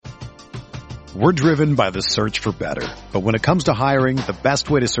We're driven by the search for better. But when it comes to hiring, the best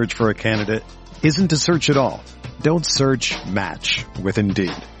way to search for a candidate isn't to search at all. Don't search, match with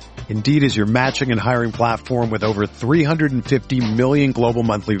Indeed. Indeed is your matching and hiring platform with over 350 million global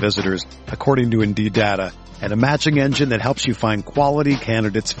monthly visitors, according to Indeed data, and a matching engine that helps you find quality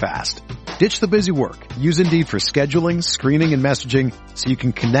candidates fast. Ditch the busy work. Use Indeed for scheduling, screening, and messaging so you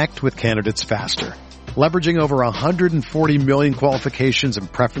can connect with candidates faster. Leveraging over 140 million qualifications and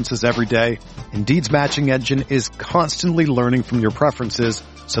preferences every day, Indeed's matching engine is constantly learning from your preferences,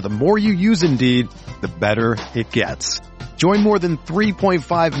 so the more you use Indeed, the better it gets. Join more than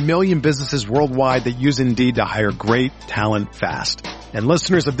 3.5 million businesses worldwide that use Indeed to hire great talent fast. And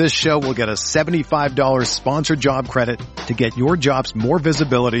listeners of this show will get a $75 sponsored job credit to get your jobs more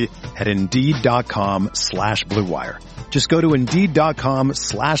visibility at Indeed.com/Blue Wire. Just go to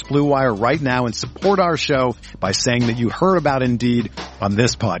Indeed.com/Blue Wire right now and support our show by saying that you heard about Indeed on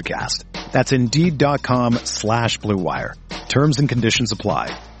this podcast. That's Indeed.com/Blue Wire. Terms and conditions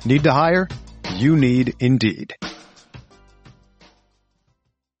apply. Need to hire? You need Indeed.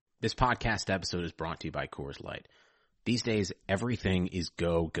 This podcast episode is brought to you by Coors Light. These days, everything is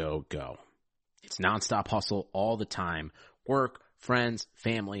go, go, go. It's nonstop hustle all the time. Work, friends,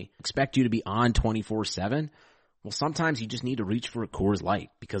 family, expect you to be on 24/7. Well, sometimes you just need to reach for a Coors Light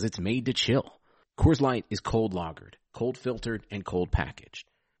because it's made to chill. Coors Light is cold lagered, cold filtered, and cold packaged.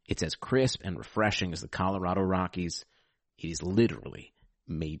 It's as crisp and refreshing as the Colorado Rockies. It is literally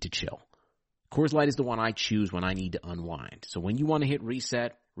made to chill. Coors Light is the one I choose when I need to unwind. So when you want to hit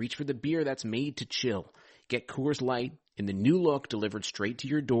reset, reach for the beer that's made to chill. Get Coors Light in the new look delivered straight to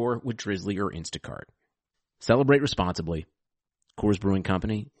your door with Drizzly or Instacart. Celebrate responsibly. Coors Brewing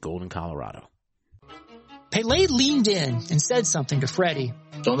Company, Golden, Colorado. Pele leaned in and said something to Freddie.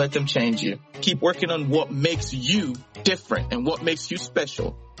 Don't let them change you. Keep working on what makes you different and what makes you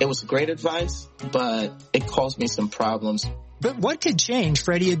special. It was great advice, but it caused me some problems. But what could change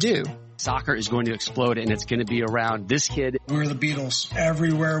Freddie Adu? Soccer is going to explode, and it's going to be around this kid. We were the Beatles.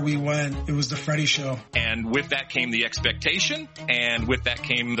 Everywhere we went, it was the Freddie Show. And with that came the expectation, and with that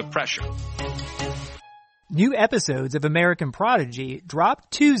came the pressure. New episodes of American Prodigy drop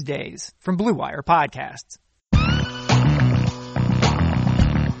Tuesdays from Blue Wire Podcasts.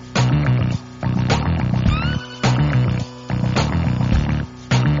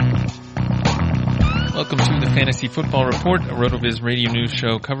 Welcome to the Fantasy Football Report, a RotoViz radio news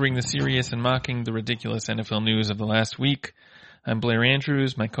show covering the serious and mocking the ridiculous NFL news of the last week. I'm Blair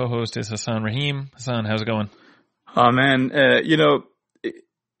Andrews. My co-host is Hassan Rahim. Hassan, how's it going? Oh man,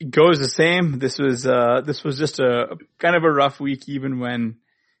 it goes the same. This was just a kind of a rough week. Even when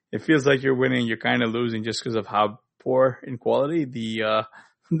it feels like you're winning, you're kind of losing just because of how poor in quality the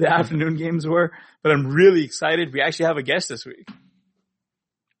afternoon games were. But I'm really excited. We actually have a guest this week.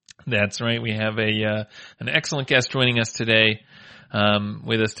 That's right. We have an excellent guest joining us today.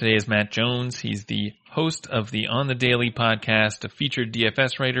 With us today is Matt Jones. He's the host of the On the Daily podcast, a featured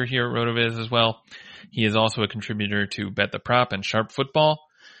DFS writer here at RotoViz as well. He is also a contributor to Bet the Prop and Sharp Football.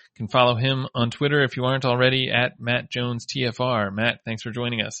 You can follow him on Twitter if you aren't already at Matt Jones TFR. Matt, thanks for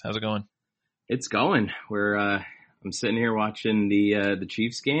joining us. How's it going? It's going. I'm sitting here watching the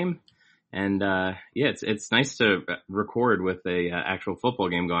Chiefs game. And, it's nice to record with a actual football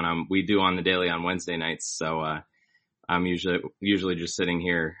game going on. We do On the Daily on Wednesday nights. So, I'm usually just sitting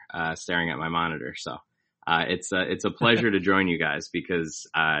here, staring at my monitor. So, it's a pleasure to join you guys because,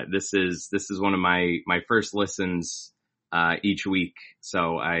 this is one of my first listens, each week.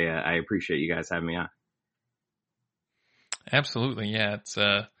 So I appreciate you guys having me on. Absolutely. Yeah. It's,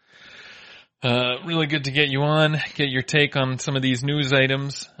 really good to get you on, get your take on some of these news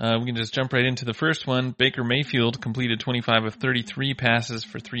items. We can just jump right into the first one. Baker Mayfield completed 25 of 33 passes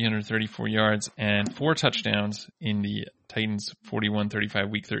for 334 yards and 4 touchdowns in the Titans' 41-35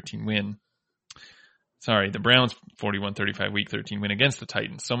 Week 13 win. Sorry, the Browns' 41-35 Week 13 win against the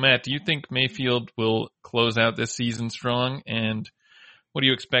Titans. So, Matt, do you think Mayfield will close out this season strong? And what are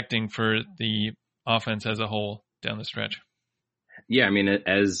you expecting for the offense as a whole down the stretch? Yeah, I mean,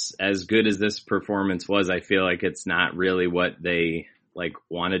 as good as this performance was, I feel like it's not really what they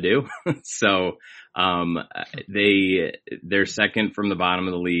want to do. So, they're second from the bottom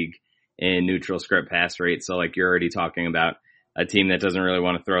of the league in neutral script pass rate. So you're already talking about a team that doesn't really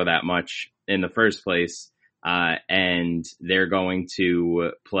want to throw that much in the first place. And they're going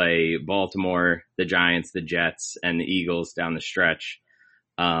to play Baltimore, the Giants, the Jets, and the Eagles down the stretch.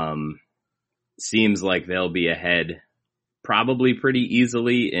 Seems like they'll be ahead probably pretty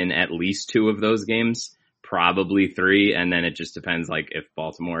easily in at least 2 of those games, probably 3. And then it just depends if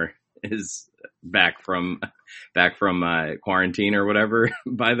Baltimore is back from quarantine or whatever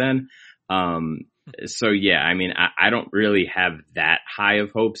by then. So yeah, I mean, I don't really have that high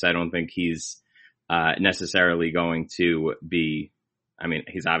of hopes. I don't think he's necessarily going to be. I mean,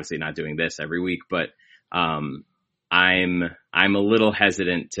 he's obviously not doing this every week, but I'm a little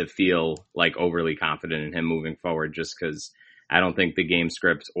hesitant to feel like overly confident in him moving forward, just because I don't think the game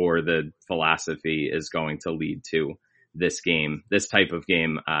script or the philosophy is going to lead to this type of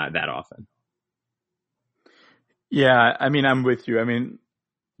game that often. Yeah, I mean, I'm with you. I mean,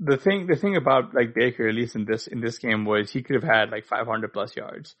 the thing about like Baker, at least in this game, was he could have had like 500 plus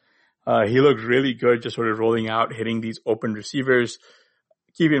yards. He looked really good, just sort of rolling out, hitting these open receivers.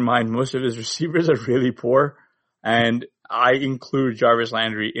 Keep in mind, most of his receivers are really poor, and I include Jarvis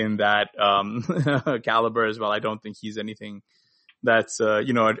Landry in that caliber as well. I don't think he's anything that's a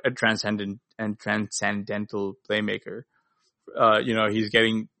transcendent and transcendental playmaker. He's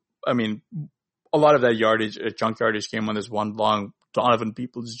getting, I mean, a lot of that yardage, chunk yardage, came on this one long Donovan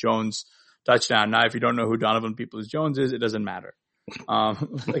Peoples-Jones touchdown. Now, if you don't know who Donovan Peoples-Jones is, it doesn't matter.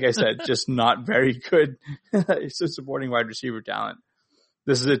 Like I said, just not very good. It's a supporting wide receiver talent.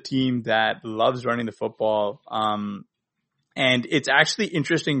 This is a team that loves running the football. And it's actually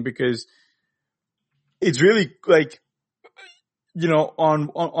interesting because it's really like, on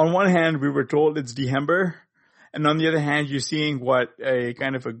one hand, we were told it's Dehember. And on the other hand, you're seeing what a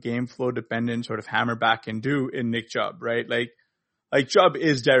kind of a game flow dependent sort of hammerback can do in Nick Chubb, right? Like Chubb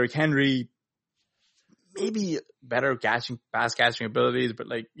is Derrick Henry, maybe better pass catching abilities, but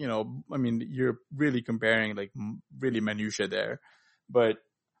I mean, you're really comparing like really minutia there. But,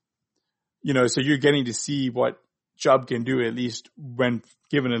 so you're getting to see what Chubb can do, at least when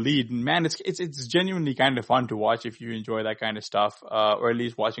given a lead. And man, it's genuinely kind of fun to watch if you enjoy that kind of stuff, or at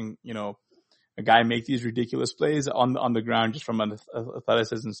least watching, a guy make these ridiculous plays on the ground just from an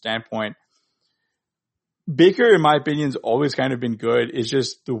athleticism standpoint. Baker, in my opinion, has always kind of been good. It's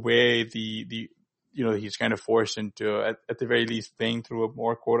just the way he's kind of forced into, at the very least, playing through a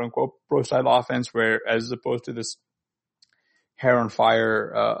more quote unquote pro style offense, where as opposed to this hair on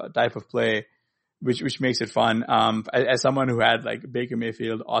fire type of play, which makes it fun. As someone who had like Baker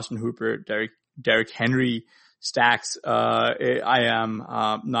Mayfield, Austin Hooper, Derrick Henry stacks, I am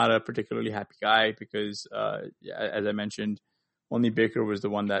not a particularly happy guy because, as I mentioned, only Baker was the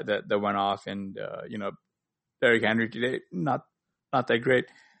one that went off, and Derrick Henry today not that great.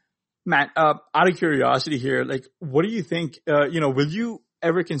 Matt, out of curiosity here, like, what do you think? Will you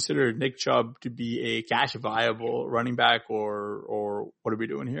ever consider Nick Chubb to be a cash viable running back, or what are we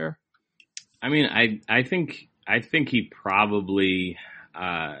doing here? I mean, I think he probably.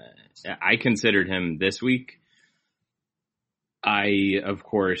 I considered him this week. I, of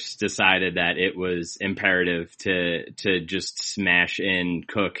course, decided that it was imperative to just smash in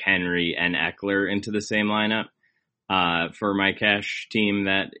Cook, Henry, and Eckler into the same lineup for my cash team.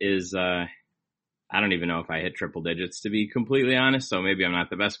 That is, I don't even know if I hit triple digits, to be completely honest. So maybe I'm not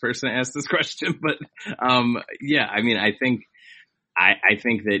the best person to ask this question, but yeah, I mean, I think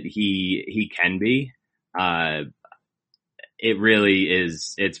that he can be. It really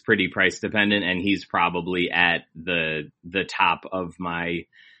is. It's pretty price dependent, and he's probably at the top of my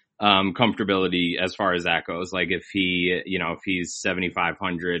comfortability as far as that goes. Like if he's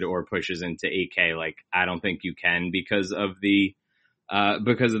 7,500 or pushes into 8K, like I don't think you can because of the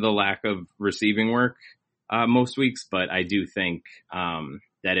lack of receiving work most weeks. But I do think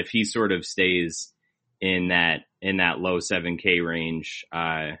that if he sort of stays in that low 7K range,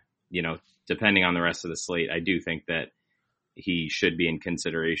 depending on the rest of the slate, I do think that he should be in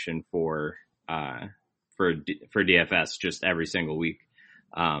consideration for DFS just every single week,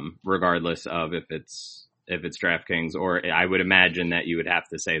 regardless of if it's DraftKings, or I would imagine that you would have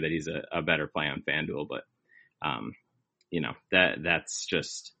to say that he's a better play on FanDuel, but that's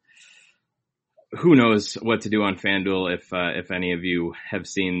just, who knows what to do on FanDuel. If any of you have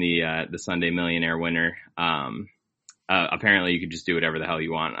seen the Sunday Millionaire winner, apparently you could just do whatever the hell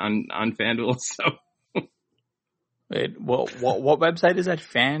you want on FanDuel. So. Wait, what website is that?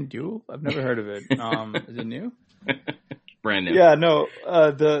 FanDuel? I've never heard of it. Is it new? Brand new. Yeah, no.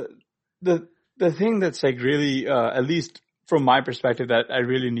 The thing that's like really, at least from my perspective, that I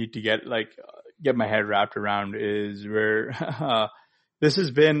really need to get my head wrapped around is where this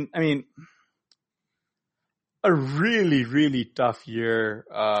has been. I mean, a really, really tough year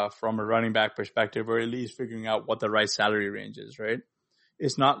from a running back perspective, or at least figuring out what the right salary range is, right?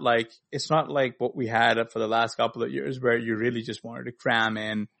 It's not like what we had for the last couple of years where you really just wanted to cram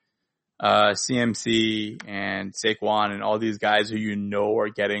in CMC and Saquon and all these guys who are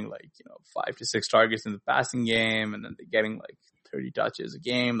getting 5 to 6 targets in the passing game, and then they're getting 30 touches a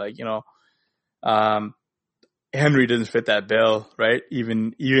game. Henry doesn't fit that bill, right?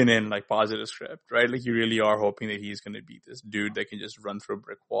 Even in like positive script, right? Like you really are hoping that he's going to be this dude that can just run through a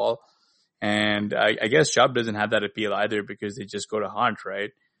brick wall. And I guess Chubb doesn't have that appeal either because they just go to Hunt,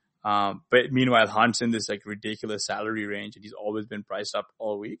 right? But meanwhile, Hunt's in this like ridiculous salary range and he's always been priced up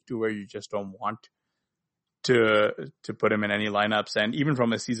all week to where you just don't want to put him in any lineups. And even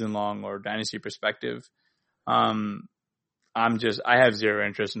from a season long or dynasty perspective, I have zero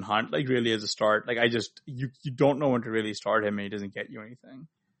interest in Hunt, like really as a start. Like you don't know when to really start him and he doesn't get you anything.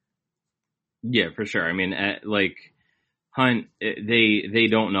 Yeah, for sure. I mean, like Hunt, they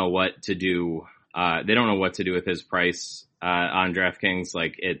don't know what to do. They don't know what to do with his price, on DraftKings.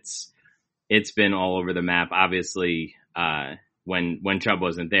 Like it's been all over the map. Obviously, when Chubb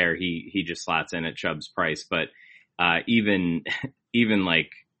wasn't there, he just slots in at Chubb's price. But, even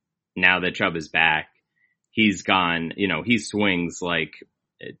like now that Chubb is back, he's gone, he swings like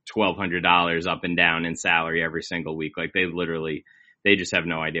 $1,200 up and down in salary every single week. Like they just have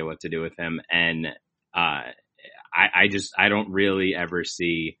no idea what to do with him. And, I don't really ever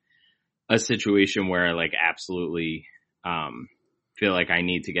see a situation where I like absolutely, feel like I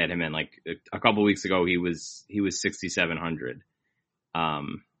need to get him in. Like a couple weeks ago, he was 6,700.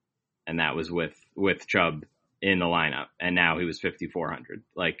 And that was with Chubb in the lineup. And now he was 5,400.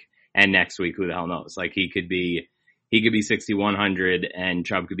 Like, and next week, who the hell knows? Like he could be 6,100 and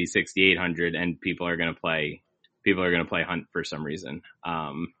Chubb could be 6,800 and people are going to play Hunt for some reason.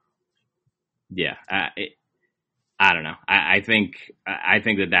 Yeah, I don't know. I think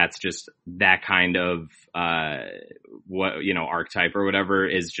that that's just that kind of, archetype or whatever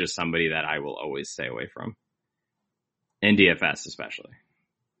is just somebody that I will always stay away from. In DFS, especially.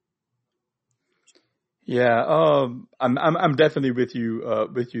 Yeah. I'm definitely with you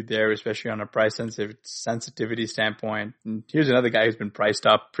there, especially on a price sensitivity standpoint. And here's another guy who's been priced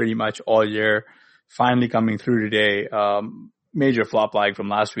up pretty much all year, finally coming through today. Major flop lag from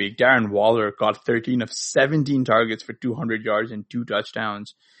last week. Darren Waller got 13 of 17 targets for 200 yards and 2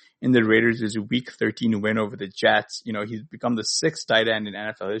 touchdowns in the Raiders' week 13 win over the Jets. He's become the 6th tight end in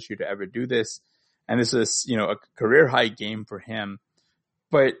NFL history to ever do this. And this is, a career high game for him.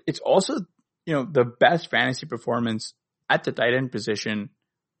 But it's also, the best fantasy performance at the tight end position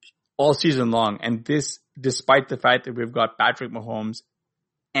all season long. And this, despite the fact that we've got Patrick Mahomes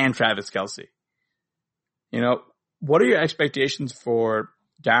and Travis Kelce. What are your expectations for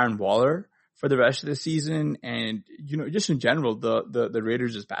Darren Waller for the rest of the season? And, just in general, the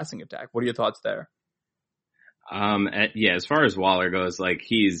Raiders' passing attack. What are your thoughts there? Yeah, as far as Waller goes, like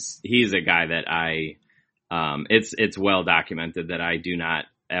he's a guy that it's well documented that I do not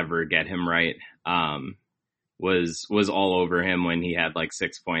ever get him right. Was all over him when he had like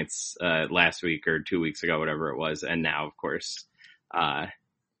 6 points, last week or 2 weeks ago, whatever it was. And now, of course, I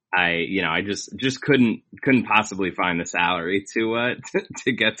just couldn't possibly find the salary to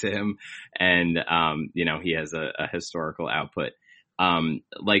get to him. And, he has a historical output.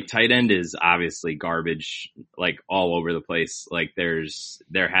 Like tight end is obviously garbage, like all over the place. Like there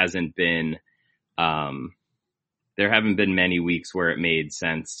haven't been many weeks where it made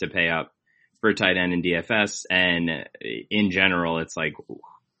sense to pay up for tight end in DFS. And in general, it's like,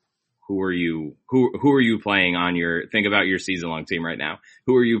 who are you playing on think about your season long team right now.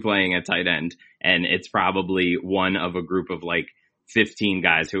 Who are you playing at tight end? And it's probably one of a group of like 15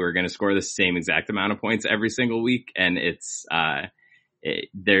 guys who are going to score the same exact amount of points every single week. And it's,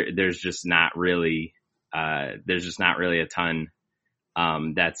 there's just not really a ton,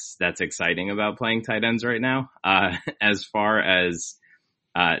 that's exciting about playing tight ends right now. As far as,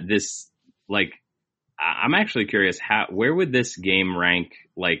 this, like, I'm actually curious where would this game rank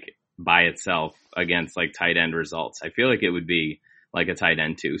like by itself against like tight end results? I feel like it would be like a tight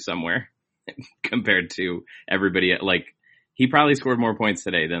end 2 somewhere compared to everybody. Like he probably scored more points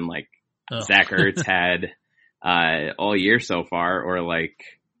today than like Zach Ertz had, all year so far, or like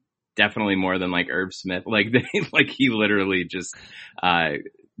definitely more than like Irv Smith. Like he literally just,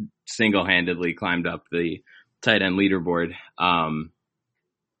 single-handedly climbed up the tight end leaderboard.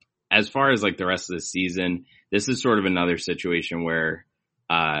 As far as like the rest of the season, this is sort of another situation where,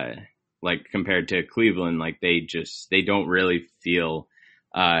 like compared to Cleveland, like they don't really feel,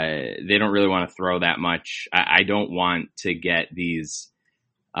 they don't really want to throw that much. I don't want to get these,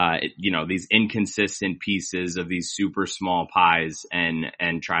 these inconsistent pieces of these super small pies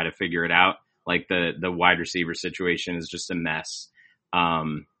and try to figure it out. Like the wide receiver situation is just a mess.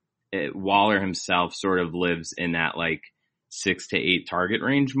 Waller himself sort of lives in that like 6 to 8 target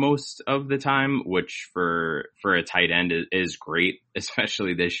range most of the time, which for a tight end is great,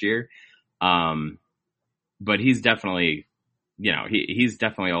 especially this year. But he's definitely, he's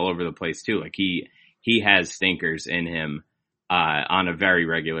definitely all over the place too. Like he he has stinkers in him on a very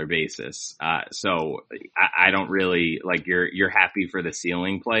regular basis. So I don't really like you're happy for the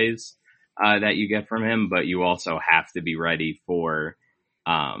ceiling plays that you get from him, but you also have to be ready for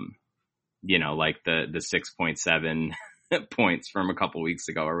like the 6.7 points from a couple weeks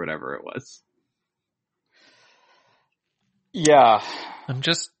ago or whatever it was. Yeah.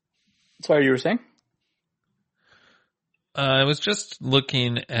 Sorry, you were saying? I was just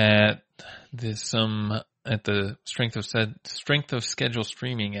looking at at the strength of schedule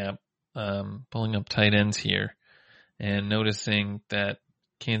streaming app, pulling up tight ends here and noticing that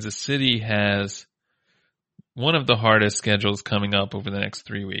Kansas City has one of the hardest schedules coming up over the next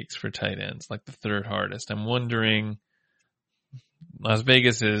 3 weeks for tight ends, like the third hardest. I'm wondering, Las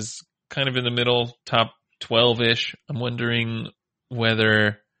Vegas is kind of in the middle, top 12-ish. I'm wondering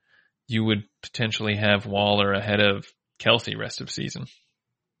whether you would potentially have Waller ahead of Kelsey rest of season.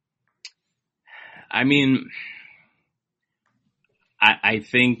 I mean, I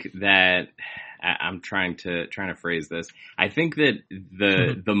think that I'm trying to phrase this. I think that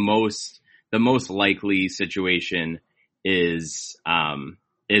the most likely situation is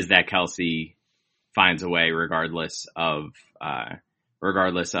that Kelsey finds a way regardless of the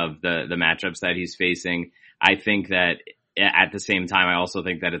matchups that he's facing. I think that at the same time, I also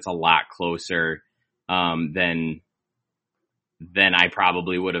think that it's a lot closer than I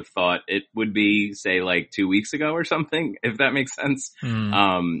probably would have thought it would be, say, like 2 weeks ago or something, if that makes sense.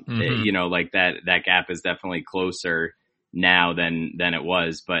 Like that gap is definitely closer now than it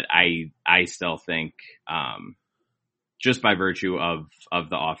was, but I still think, just by virtue of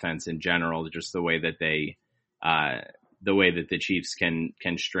the offense in general, just the way that the Chiefs can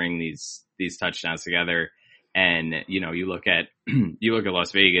string these touchdowns together. And, you look at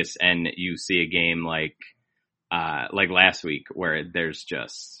Las Vegas and you see a game like last week where there's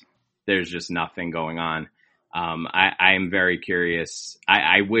just nothing going on. I am very curious.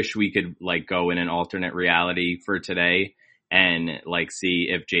 I wish we could go in an alternate reality for today and see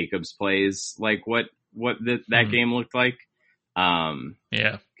if Jacobs plays what that game looked like.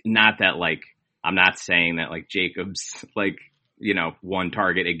 Yeah. Not that I'm not saying that Jacobs one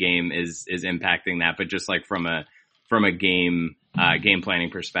target a game is impacting that, but just from a game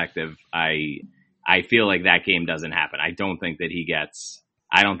planning perspective, I feel like that game doesn't happen. I don't think that he gets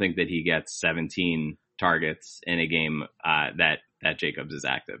 17 targets in a game that Jacobs is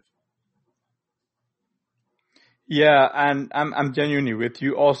active. Yeah, and I'm genuinely with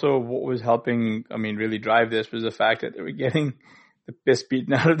you. Also, what was helping, really drive this was the fact that they were getting the piss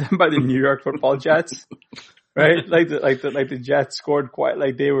beaten out of them by the New York Football Jets, right? The Jets scored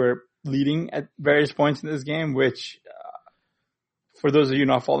they were leading at various points in this game, which, for those of you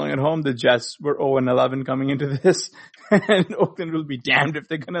not following at home, the Jets were 0-11 coming into this, and Oakland will be damned if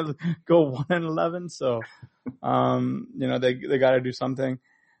they're gonna go 1-11. So, they got to do something.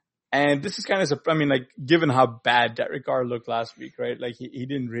 And this is kind of, given how bad Derek Carr looked last week, right? He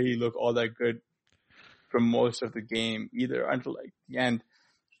didn't really look all that good for most of the game either until the end.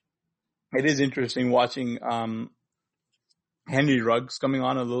 It is interesting watching Henry Ruggs coming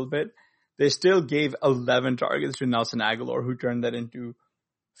on a little bit. They still gave 11 targets to Nelson Aguilar, who turned that into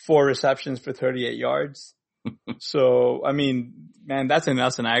 4 receptions for 38 yards. So, man, that's a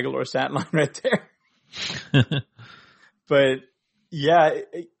Nelson Aguilar stat line right there. But yeah,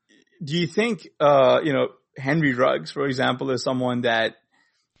 do you think, Henry Ruggs, for example, is someone that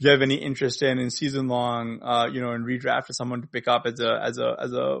you have any interest in season long, and redraft as someone to pick up as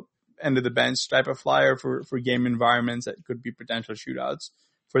a end of the bench type of flyer for game environments that could be potential shootouts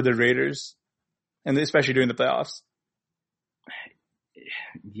for the Raiders, and especially during the playoffs?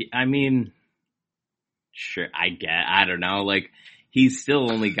 Sure, I don't know. He's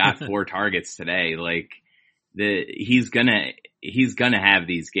still only got 4 targets today. He's gonna have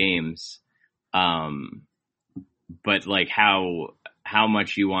these games. But how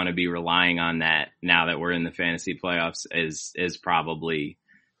much you want to be relying on that now that we're in the fantasy playoffs is probably,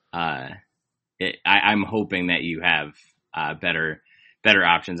 I'm hoping that you have, better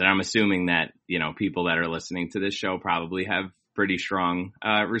options. And I'm assuming that, people that are listening to this show probably have pretty strong,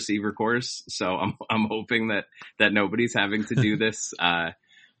 receiver cores. So I'm hoping that nobody's having to do this.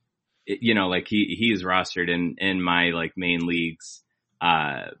 He's rostered in my main leagues.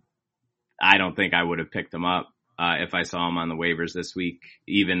 I don't think I would have picked him up, if I saw him on the waivers this week,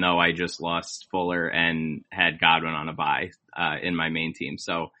 even though I just lost Fuller and had Godwin on a bye, in my main team.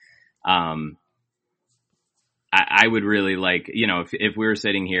 So, I would really if we were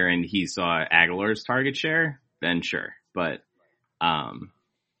sitting here and he saw Aguilar's target share, then sure. But,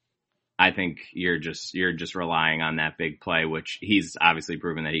 I think you're just relying on that big play, which he's obviously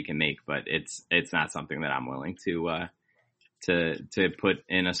proven that he can make, but it's not something that I'm willing to put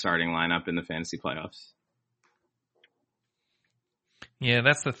in a starting lineup in the fantasy playoffs. Yeah,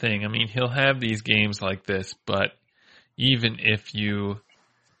 that's the thing. I mean, he'll have these games like this, but even if you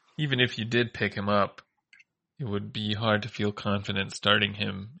did pick him up, it would be hard to feel confident starting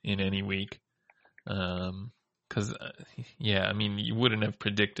him in any week. Because, I mean, you wouldn't have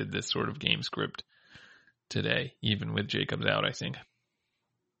predicted this sort of game script today, even with Jacobs out, I think.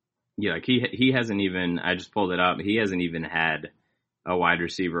 Yeah, like he hasn't even, I just pulled it up, he hasn't even had a wide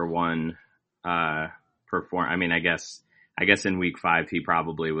receiver one perform. I mean, I guess in week 5 he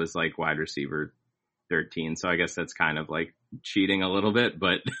probably was like wide receiver 13, so I guess that's kind of like cheating a little bit,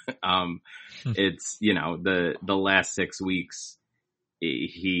 but it's, the last 6 weeks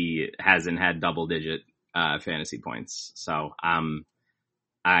he hasn't had double digit fantasy points. So I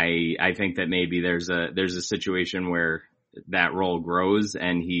think that maybe there's a situation where that role grows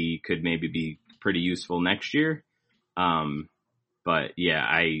and he could maybe be pretty useful next year. But yeah,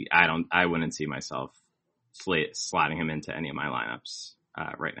 I wouldn't see myself slotting him into any of my lineups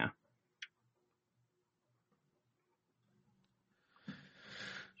right now.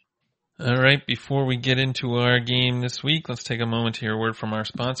 All right, before we get into our game this week, let's take a moment to hear a word from our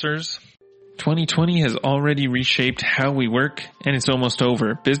sponsors. 2020 has already reshaped how we work, and it's almost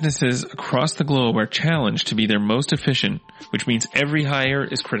over. Businesses across the globe are challenged to be their most efficient, which means every hire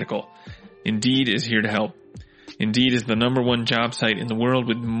is critical. Indeed is here to help. Indeed is the #1 job site in the world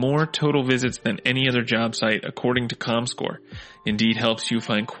with more total visits than any other job site, according to ComScore. Indeed helps you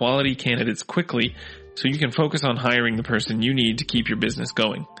find quality candidates quickly so you can focus on hiring the person you need to keep your business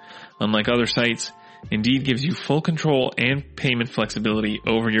going. Unlike other sites, Indeed gives you full control and payment flexibility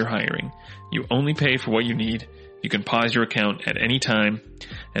over your hiring. You only pay for what you need. You can pause your account at any time,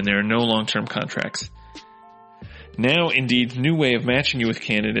 and there are no long-term contracts. Now, Indeed's new way of matching you with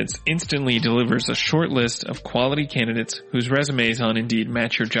candidates instantly delivers a short list of quality candidates whose resumes on Indeed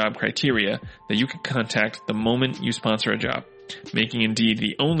match your job criteria that you can contact the moment you sponsor a job, making Indeed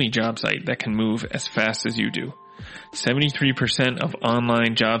the only job site that can move as fast as you do. 73% of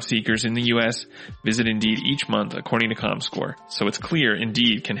online job seekers in the U.S. visit Indeed each month, according to ComScore. So it's clear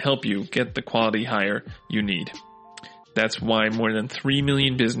Indeed can help you get the quality hire you need. That's why more than 3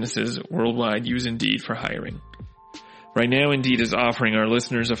 million businesses worldwide use Indeed for hiring. Right now, Indeed is offering our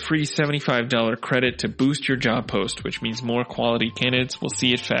listeners a free $75 credit to boost your job post, which means more quality candidates will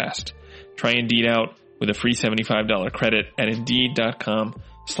see it fast. Try Indeed out with a free $75 credit at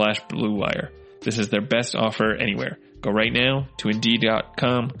Indeed.com/BlueWire. This is their best offer anywhere. Go right now to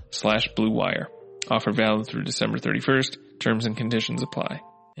Indeed.com/BlueWire. Offer valid through December 31st. Terms and conditions apply.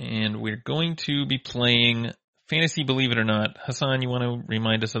 And we're going to be playing Fantasy Believe It or Not. Hassan, you want to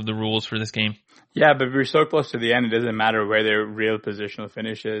remind us of the rules for this game? Yeah, but we're so close to the end, it doesn't matter where their real positional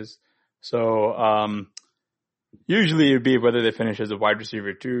finish is. So usually it would be whether they finish as a wide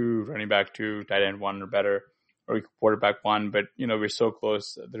receiver 2, running back 2, tight end 1 or better, or quarterback 1. But, we're so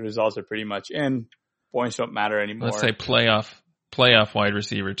close. The results are pretty much in. Points don't matter anymore. Let's say playoff wide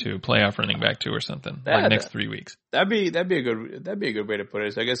receiver 2, playoff running back 2 or something, like next 3 weeks. That'd be a good way to put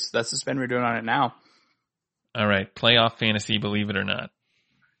it. So I guess that's the spin we're doing on it now. All right, playoff fantasy, believe it or not.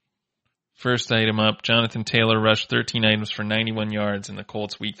 First item up, Jonathan Taylor rushed 13 items for 91 yards in the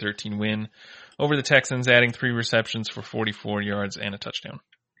Colts' Week 13 win over the Texans, adding 3 receptions for 44 yards and a touchdown.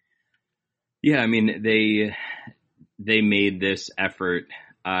 Yeah, I mean, they made this effort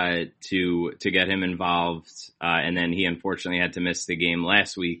to get him involved, and then he unfortunately had to miss the game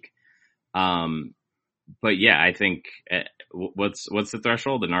last week. But yeah, I think what's the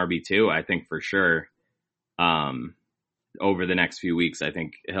threshold? An RB2, I think for sure. Over the next few weeks, I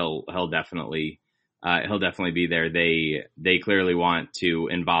think he'll definitely be there. They clearly want to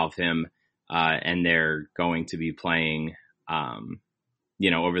involve him, and they're going to be playing.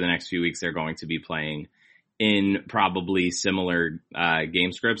 Over the next few weeks, they're going to be playing in probably similar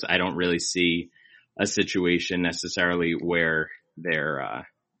game scripts. I don't really see a situation necessarily where they're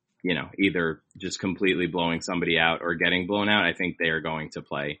either just completely blowing somebody out or getting blown out. I think they are going to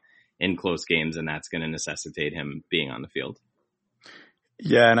play in close games, and that's going to necessitate him being on the field.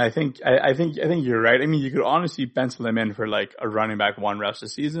 Yeah, and I think you're right. I mean, you could honestly pencil him in for like a running back 1 rest of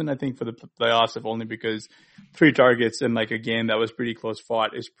the season. I think for the playoffs, if only because 3 targets in like a game that was pretty close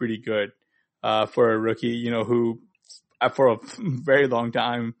fought is pretty good for a rookie, who for a very long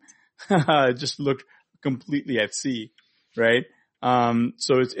time just looked completely at sea, right?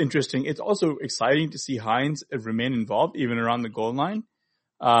 So it's interesting. It's also exciting to see Hines remain involved even around the goal line.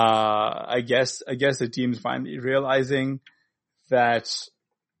 I guess the team's finally realizing that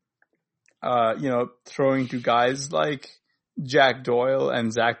throwing to guys like Jack Doyle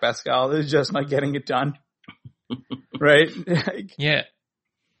and Zach Pascal is just not getting it done. Right? Yeah.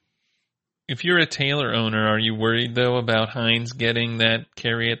 If you're a Taylor owner, are you worried though about Hines getting that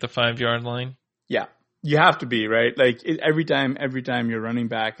carry at the 5-yard line? Yeah, you have to be, right? Like every time you're running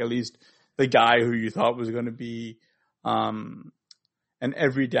back, at least the guy who you thought was going to be, an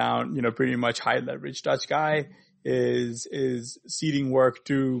every down, pretty much high leverage touch guy is ceding work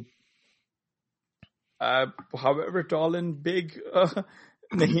to, however tall and big,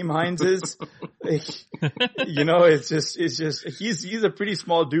 Naheem Hines is. It's just, he's a pretty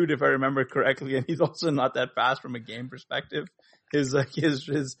small dude if I remember correctly. And he's also not that fast from a game perspective. His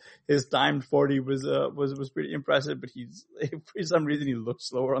timed 40 was pretty impressive, but for some reason he looked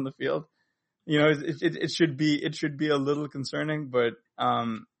slower on the field. It should be a little concerning, but,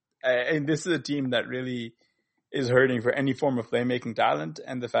 and this is a team that really is hurting for any form of playmaking talent.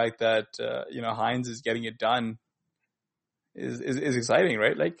 And the fact that, Hines is getting it done is exciting,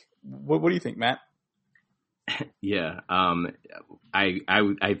 right? Like, what do you think, Matt? Yeah.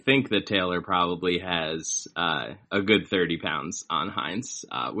 I think that Taylor probably has, a good 30 pounds on Hines,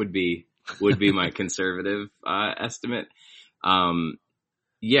 would be my conservative, estimate.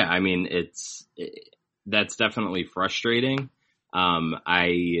 Yeah, I mean, that's definitely frustrating.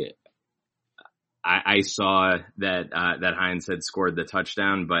 I saw that Hines had scored the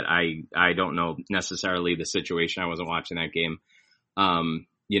touchdown, but I don't know necessarily the situation. I wasn't watching that game.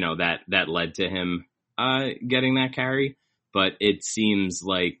 That led to him, getting that carry, but it seems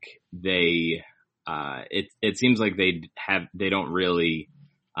like they don't really,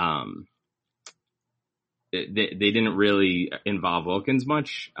 they didn't really involve Wilkins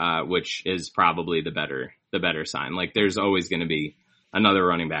much, which is probably the better sign. Like there's always going to be another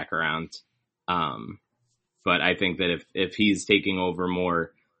running back around. But I think that if he's taking over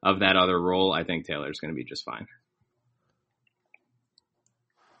more of that other role, I think Taylor's going to be just fine.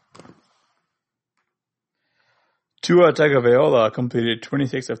 Tua Tagovailoa completed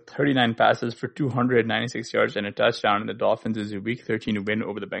 26 of 39 passes for 296 yards and a touchdown in the Dolphins' Week 13 win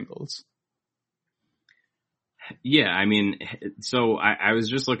over the Bengals. Yeah, I mean, so I was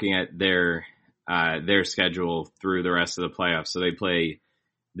just looking at their schedule through the rest of the playoffs. So they play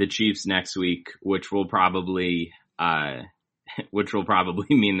the Chiefs next week, which will probably mean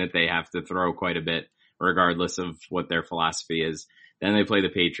that they have to throw quite a bit, regardless of what their philosophy is. Then they play the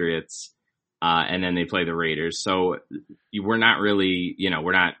Patriots, and then they play the Raiders. So we're not really,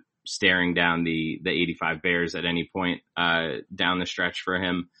 we're not staring down the 85 Bears at any point down the stretch for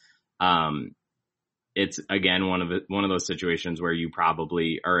him. It's again one of those situations where you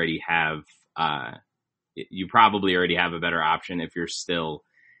probably already have a better option if you're still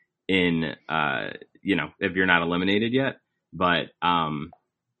in, if you're not eliminated yet. But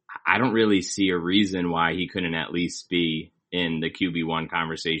I don't really see a reason why he couldn't at least be in the QB1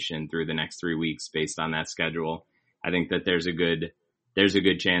 conversation through the next 3 weeks based on that schedule. I think that there's a good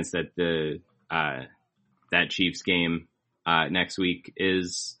chance that that Chiefs game next week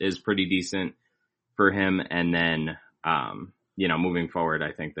is pretty decent for him. And then moving forward,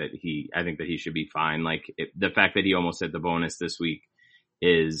 I think that he should be fine. Like the fact that he almost hit the bonus this week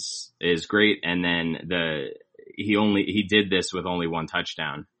is great. And then he did this with only one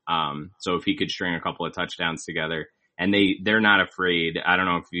touchdown. So if he could string a couple of touchdowns together, and they're not afraid. I don't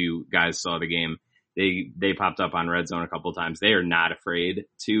know if you guys saw the game. They popped up on Red Zone a couple of times. They are not afraid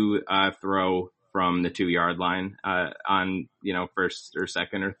to throw from the 2-yard line on first or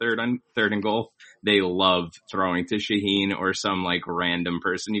second or third and goal. They love throwing to Shaheen or some like random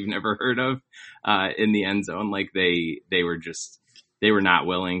person you've never heard of in the end zone. Like they were not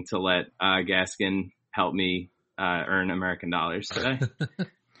willing to let Gaskin help me earn American dollars today.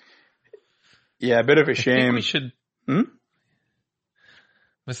 Yeah, a bit of a shame. We should.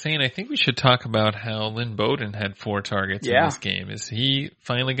 I think we should talk about how Lynn Bowden had 4 targets in this game. Is he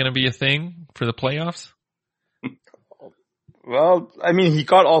finally going to be a thing for the playoffs? Well, I mean, he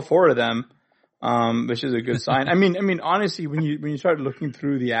caught all 4 of them, which is a good sign. I mean, honestly, when you start looking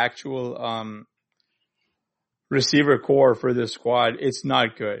through the actual receiver core for this squad, it's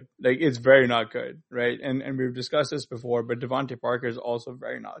not good. Like, it's very not good, right? And we've discussed this before, but Devontae Parker is also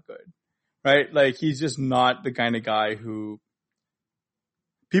very not good, right? Like, he's just not the kind of guy who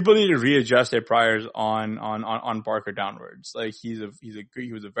people need to readjust their priors on Parker downwards. Like he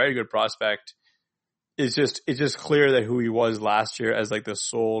was a very good prospect. It's just clear that who he was last year as like the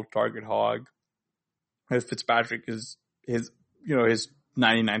sole target hog. Fitzpatrick is his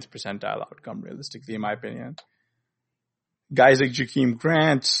 99th percentile outcome realistically, in my opinion. Guys like Jakeem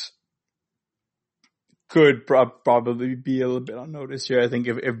Grant, could probably be a little bit on notice here. I think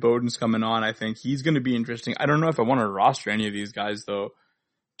if Bowden's coming on, I think he's going to be interesting. I don't know if I want to roster any of these guys though.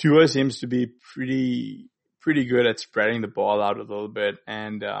 Tua seems to be pretty good at spreading the ball out a little bit,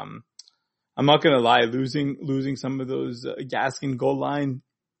 and I'm not going to lie, losing some of those Gaskin goal line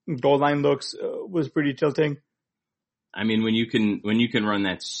looks was pretty tilting. I mean, when you can run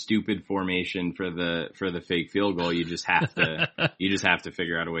that stupid formation for the fake field goal, you just have to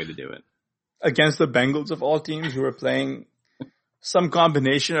figure out a way to do it. Against the Bengals of all teams who are playing some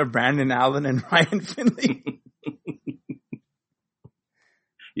combination of Brandon Allen and Ryan Finley.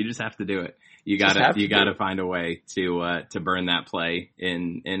 You just have to do it. You gotta find a way to burn that play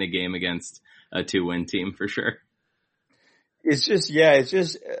in a game against a 2-win team for sure. It's just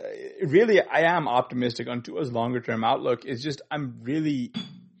really, I am optimistic on Tua's longer term outlook. It's just,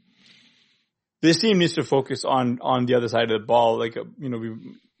 this team needs to focus on the other side of the ball. Like,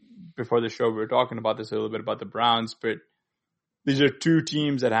 before the show, we were talking about this a little bit about the Browns, but these are two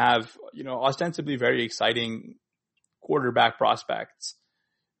teams that have, ostensibly very exciting quarterback prospects.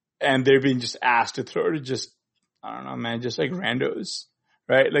 And they're being just asked to throw to just, I don't know, man, just like randos,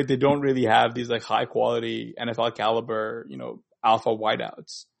 right? Like they don't really have these like high quality NFL caliber, alpha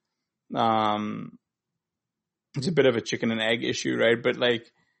wideouts. It's a bit of a chicken and egg issue, right? But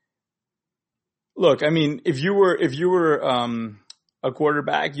like, look, I mean, if you were a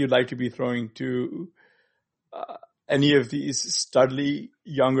quarterback, you'd like to be throwing to any of these studly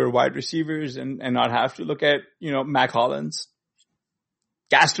younger wide receivers and not have to look at, Mac Hollins.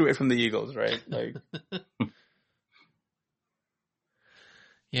 Gassed away from the Eagles, right? Like,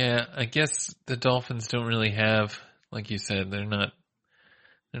 yeah, I guess the Dolphins don't really have, like you said, they're not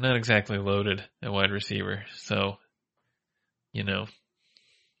exactly loaded at wide receiver. So, Devontae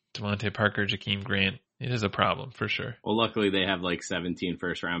Parker, Jakeem Grant, it is a problem for sure. Well, luckily they have like 17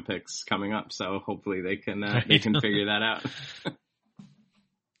 first round picks coming up, so hopefully they can figure that out.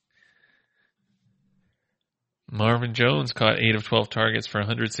 Marvin Jones caught 8 of 12 targets for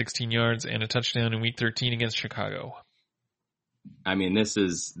 116 yards and a touchdown in Week 13 against Chicago. I mean, this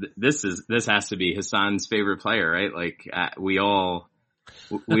has to be Hassan's favorite player, right? Like we all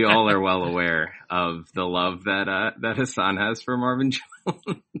are well aware of the love that Hassan has for Marvin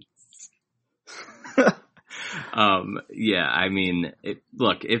Jones. Yeah, I mean,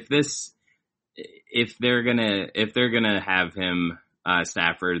 look, if they're gonna have him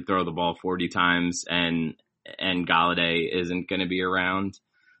Stafford throw the ball 40 times and Galladay isn't going to be around.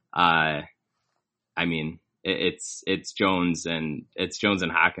 I mean, it's Jones and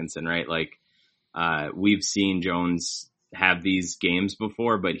Hockenson, right? Like, we've seen Jones have these games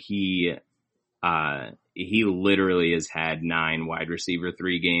before, but he literally has had 9 wide receiver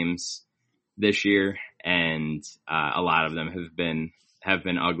 3 games this year. And, a lot of them have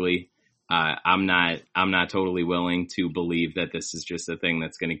been ugly. I'm not totally willing to believe that this is just a thing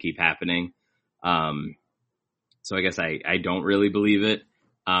that's going to keep happening. So I guess I don't really believe it.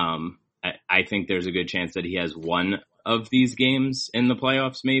 I think there's a good chance that he has one of these games in the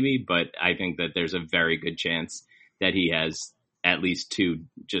playoffs maybe, but I think that there's a very good chance that he has at least 2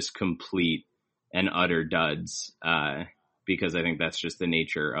 just complete and utter duds, because I think that's just the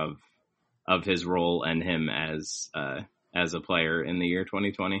nature of his role and him as a player in the year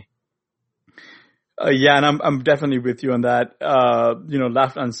 2020. Yeah, and I'm definitely with you on that.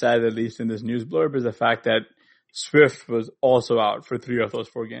 Left unsaid, at least in this news blurb, is the fact that Swift was also out for 3 of those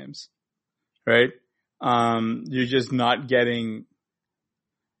 4 games, right? You're just not getting,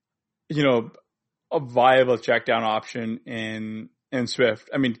 a viable check down option in Swift.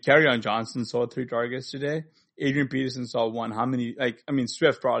 I mean, Kerryon Johnson saw 3 targets today. Adrian Peterson saw 1. How many?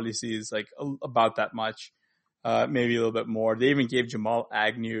 Swift probably sees about that much, maybe a little bit more. They even gave Jamal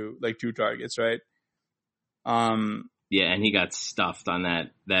Agnew 2 targets, right? Yeah, and he got stuffed on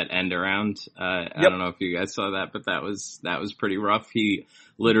that end around. I don't know if you guys saw that, but that was pretty rough. He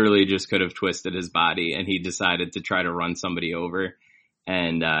literally just could have twisted his body, and he decided to try to run somebody over.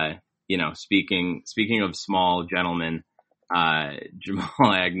 And speaking of small gentlemen, Jamal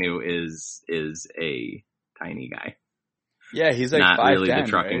Agnew is a tiny guy. Yeah, he's not 5'10", really the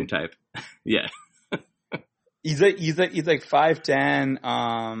trucking right? type. Yeah, he's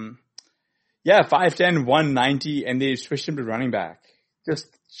 5'10". Yeah, 5'10", 190, and they switched him to running back. Just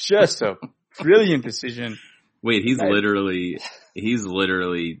a brilliant decision. Wait, he's literally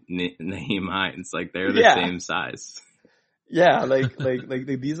Naeem Hines. Like they're the same size. Yeah, like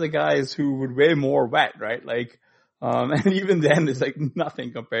these are guys who would weigh more wet, right? And even then it's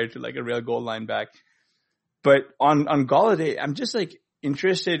nothing compared to a real goal line back. But on Galladay, I'm just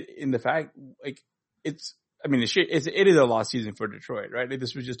interested in the fact I mean, it is a lost season for Detroit, right? Like,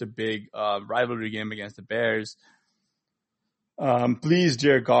 this was just a big rivalry game against the Bears. Please,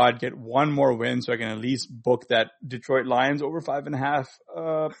 dear God, get one more win so I can at least book that Detroit Lions over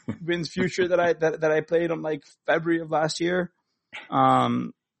 5.5 wins future that I played on like February of last year.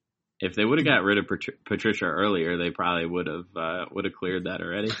 If they would have got rid of Patricia earlier, they probably would have cleared that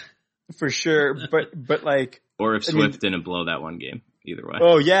already. For sure, but like, or if Swift didn't blow that one game, either way.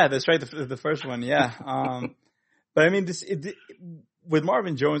 Oh yeah, that's right, the first one, yeah. But I mean, with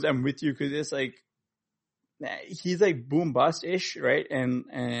Marvin Jones, I'm with you because it's like he's like boom bust ish, right?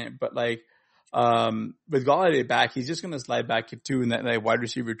 But like with Golladay back, he's just gonna slide back to in that like wide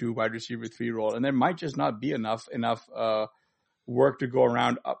receiver 2, wide receiver 3 role, and there might just not be enough work to go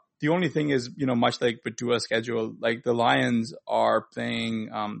around. The only thing is, much like with Tua's schedule, like the Lions are playing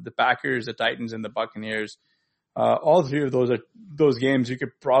the Packers, the Titans, and the Buccaneers. All three of those games, you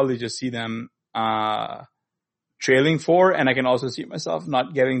could probably just see them trailing 4, and I can also see myself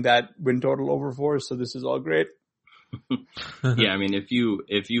not getting that win total over 4. So this is all great. Yeah, I mean, if you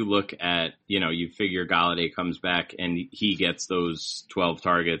look at, you figure Golladay comes back and he gets those 12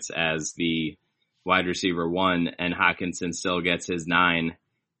 targets as the wide receiver 1, and Hawkinson still gets his 9.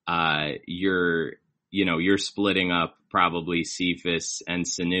 You're splitting up probably Cephas and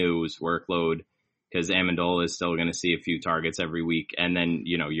Sanu's workload because Amendola is still going to see a few targets every week. And then,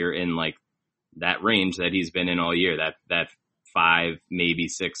 you're in like that range that he's been in all year, that 5, maybe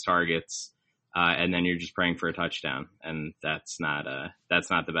 6 targets. And then you're just praying for a touchdown. And that's not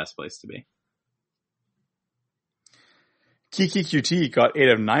the best place to be. Kiki QT got 8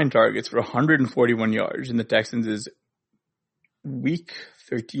 of 9 targets for 141 yards, and the Texans is week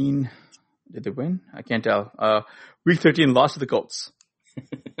 13. Did they win? I can't tell. Week 13 lost to the Colts.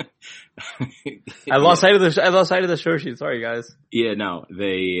 I lost sight of the show sheet. Sorry, guys. Yeah, no,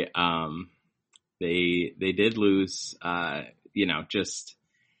 they did lose. Just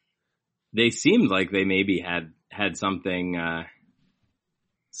they seemed like they maybe had something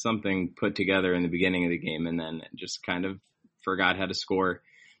put together in the beginning of the game, and then just kind of forgot how to score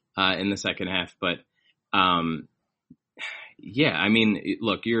in the second half. But yeah, I mean,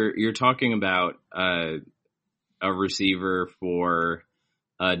 look, you're talking about a receiver for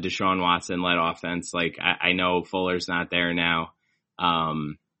a Deshaun Watson led offense. Like I know Fuller's not there now,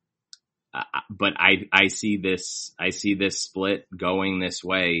 but I see this split going this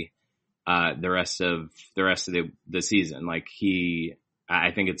way the rest of the season. Like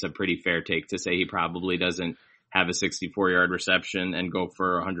I think it's a pretty fair take to say he probably doesn't have a 64-yard reception and go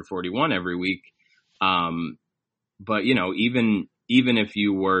for 141 every week. But even if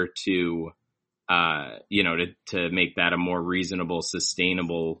you were to to make that a more reasonable,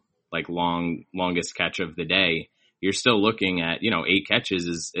 sustainable, like longest catch of the day, you're still looking at 8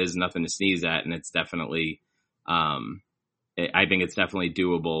 catches is nothing to sneeze at, and it's definitely I think it's definitely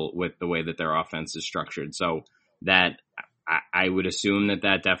doable with the way that their offense is structured. So that I would assume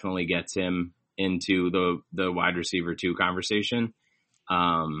that definitely gets him into the wide receiver 2 conversation.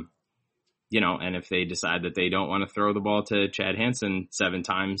 And if they decide that they don't want to throw the ball to Chad Hansen 7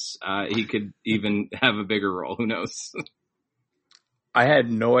 times, he could even have a bigger role. Who knows? I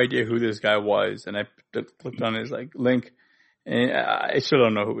had no idea who this guy was, and I clicked on his link, and I still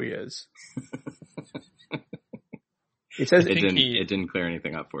don't know who he is. It says it didn't clear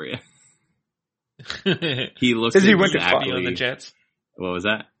anything up for you. He looks exactly he went to on the Jets. What was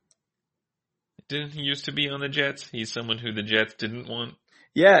that? Didn't he used to be on the Jets? He's someone who the Jets didn't want.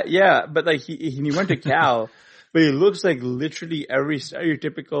 Yeah, but he went to Cal, but he looks like literally every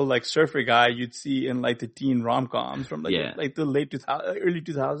stereotypical surfer guy you'd see in the teen rom-coms from the late early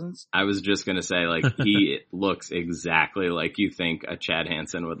 2000s. I was just gonna say he looks exactly like you think a Chad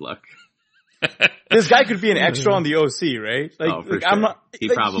Hansen would look. This guy could be an extra on the OC, right? For sure. He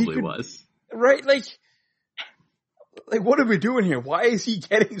probably was. Right? What are we doing here? Why is he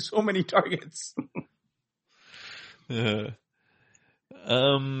getting so many targets?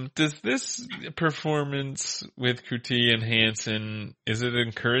 Does this performance with Kuti and Hansen, is it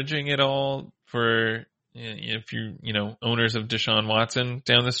encouraging at all for if owners of Deshaun Watson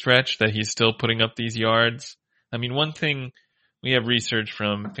down the stretch that he's still putting up these yards? I mean, one thing, we have research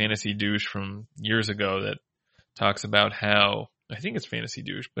from Fantasy Douche from years ago that talks about how, I think it's Fantasy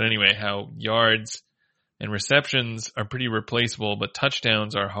Douche, but anyway, how yards and receptions are pretty replaceable, but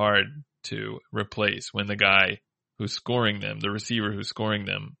touchdowns are hard to replace when the guy who's scoring them, the receiver who's scoring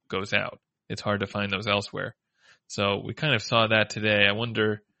them, goes out. It's hard to find those elsewhere. So we kind of saw that today. I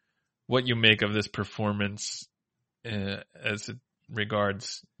wonder what you make of this performance as it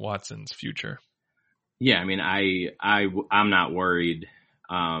regards Watson's future. Yeah, I mean, I'm not worried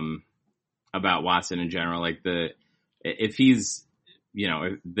Watson in general. Like if he's,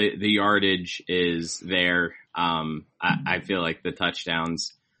 if the yardage is there, I feel like the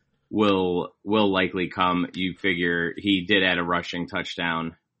touchdowns will likely come. You figure he did add a rushing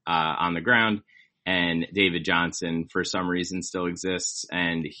touchdown on the ground, and David Johnson for some reason still exists,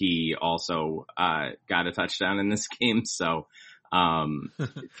 and he also got a touchdown in this game. So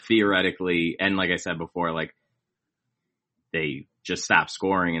theoretically, and like I said before, like they just stopped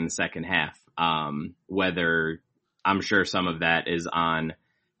scoring in the second half. Whether I'm sure some of that is on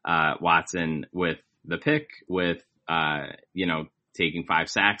Watson with the pick, with taking 5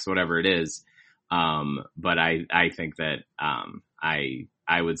 sacks, whatever it is. But I think that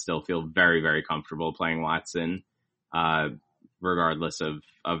I would still feel very, very comfortable playing Watson, regardless of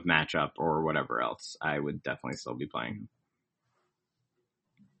matchup or whatever else. I would definitely still be playing him.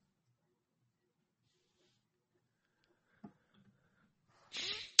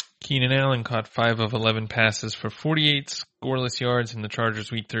 Keenan Allen caught 5 of 11 passes for 48 scoreless yards in the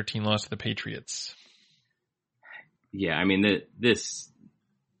Chargers' Week 13 loss to the Patriots. Yeah, I mean,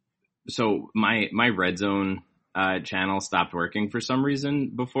 so my red zone channel stopped working for some reason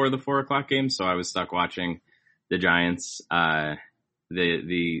before the 4:00 game, so I was stuck watching the Giants the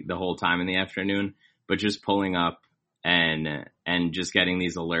whole time in the afternoon. But just pulling up and just getting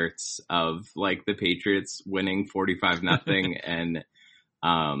these alerts of like the Patriots winning 45-0 and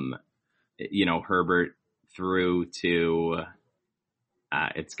Herbert threw to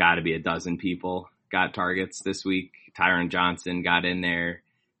it's got to be a dozen people got targets this week. Tyron Johnson got in there.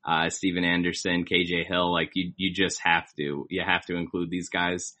 Steven Anderson, KJ Hill, like you just have to include these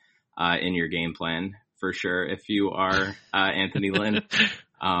guys in your game plan for sure if you are Anthony Lynn.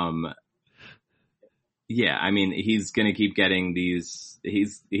 Yeah, I mean, he's going to keep getting these.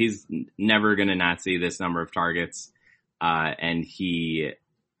 He's never going to not see this number of targets, and he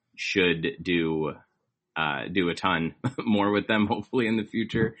should do a ton more with them, hopefully in the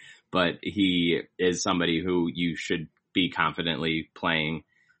future. But he is somebody who you should be confidently playing,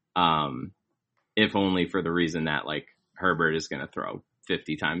 if only for the reason that like Herbert is going to throw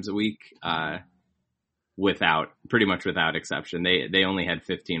 50 times a week, pretty much without exception. They only had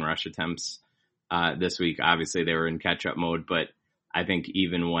 15 rush attempts this week. Obviously they were in catch up mode, but I think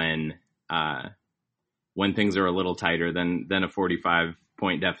even when things are a little tighter than a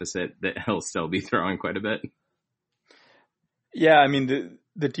 45-point deficit, that he'll still be throwing quite a bit. Yeah, I mean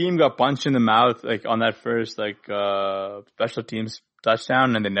the team got punched in the mouth like on that first special teams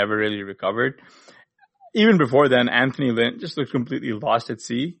touchdown, and they never really recovered. Even before then, Anthony Lynn just looked completely lost at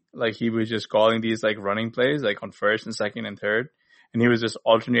sea. Like he was just calling these like running plays like on first and second and third, and he was just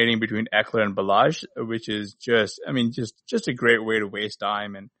alternating between Eckler and Balazs, which is just a great way to waste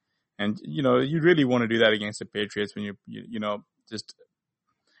time. And you really want to do that against the Patriots when just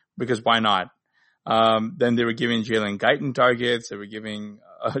because why not? Then they were giving Jalen Guyton targets. They were giving,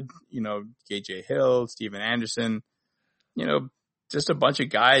 KJ Hill, Steven Anderson, just a bunch of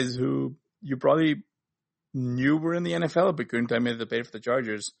guys who you probably knew were in the NFL, but couldn't tell me that they played for the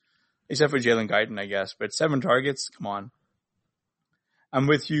Chargers, except for Jalen Guyton, I guess. But 7 targets, come on. I'm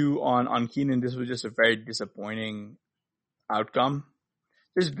with you on Keenan. This was just a very disappointing outcome.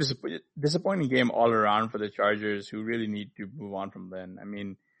 Just disappointing game all around for the Chargers, who really need to move on from Lynn. I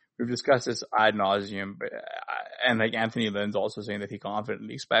mean, we've discussed this ad nauseum, and like Anthony Lynn's also saying that he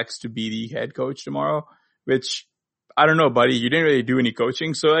confidently expects to be the head coach tomorrow, which I don't know, buddy. You didn't really do any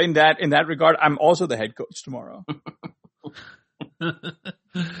coaching, so in that regard, I'm also the head coach tomorrow.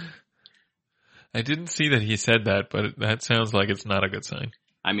 I didn't see that he said that, but that sounds like it's not a good sign.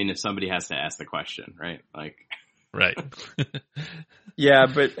 I mean, if somebody has to ask the question, right? Like, right. Yeah,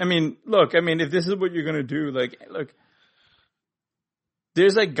 but I mean, look, if this is what you're gonna do, look.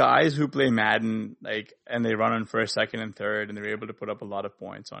 There's like guys who play Madden, and they run on first, second, and third, and they're able to put up a lot of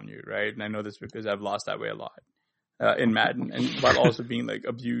points on you, right? And I know this because I've lost that way a lot in Madden, and while also being like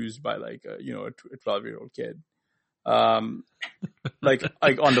abused by a 12-year-old kid, like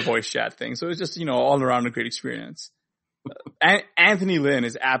on the voice chat thing. So it's just all around a great experience. Anthony Lynn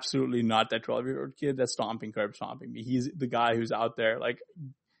is absolutely not that 12-year-old kid that's curb stomping me. He's the guy who's out there like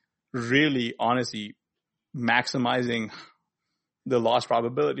really, honestly, maximizing the loss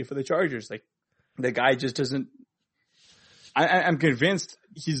probability for the Chargers. Like the guy just doesn't. I'm convinced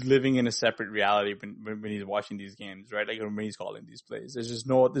he's living in a separate reality when he's watching these games, right? Like when he's calling these plays. There's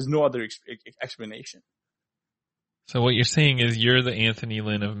no other explanation. So what you're saying is you're the Anthony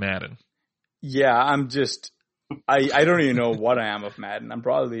Lynn of Madden. Yeah, I'm just. I don't even know what I am of Madden. I'm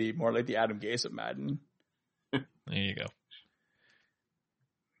probably more like the Adam Gase of Madden. There you go.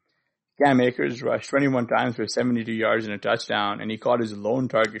 Cam Akers rushed 21 times for 72 yards and a touchdown, and he caught his lone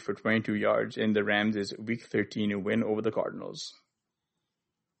target for 22 yards in the Rams' Week 13 win over the Cardinals.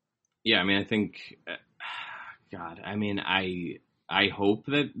 Yeah, I mean, I think, God, I mean, I hope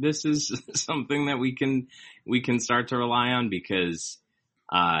that this is something that we can start to rely on because,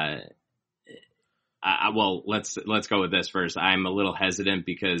 well, let's go with this first. I'm a little hesitant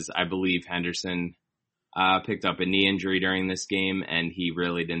because I believe Henderson picked up a knee injury during this game, and he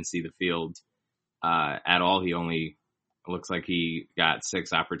really didn't see the field at all. He only looks like he got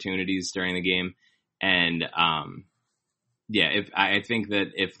 6 opportunities during the game, and I think that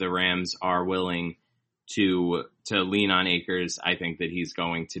if the Rams are willing to lean on Akers, I think that he's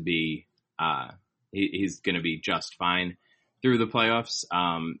going to be he's going to be just fine through the playoffs.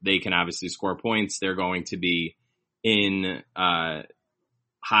 They can obviously score points. They're going to be in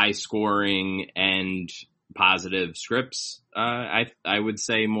high scoring and positive scripts. I would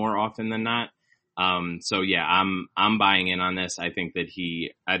say more often than not. So yeah, I'm buying in on this. I think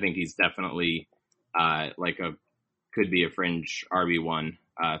he's definitely could be a fringe RB1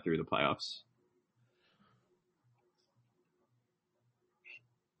 through the playoffs.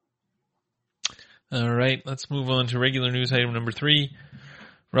 All right, let's move on to regular news item number 3.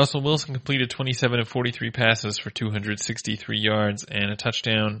 Russell Wilson completed 27 of 43 passes for 263 yards and a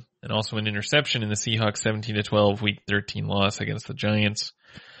touchdown, and also an interception in the Seahawks 17-12 Week 13 loss against the Giants.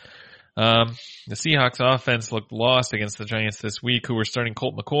 The Seahawks offense looked lost against the Giants this week, who were starting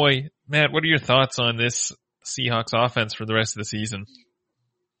Colt McCoy. Matt, what are your thoughts on this Seahawks offense for the rest of the season?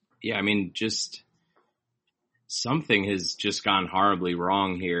 Yeah, I mean, just something has just gone horribly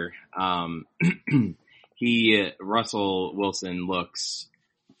wrong here. Russell Wilson looks,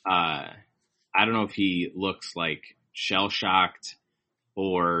 I don't know if he looks like shell-shocked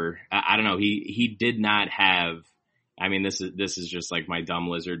or, I don't know. He did not have, I mean, this is just like my dumb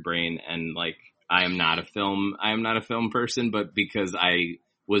lizard brain, and like, I am not a film person, but because I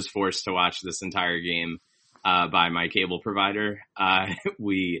was forced to watch this entire game, by my cable provider, I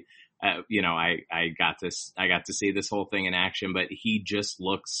got to see this whole thing in action, but he just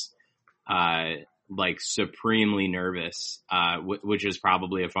looks, like supremely nervous, which is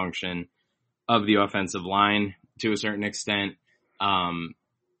probably a function of the offensive line to a certain extent. I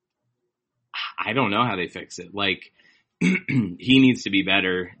don't know how they fix it. Like, he needs to be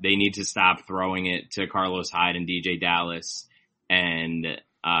better. They need to stop throwing it to Carlos Hyde and DJ Dallas and,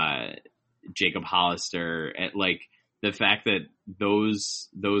 Jacob Hollister. Like, the fact that those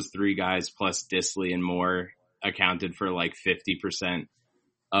 3 guys plus Disley and Moore accounted for like 50%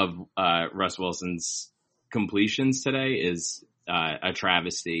 of Russ Wilson's completions today is a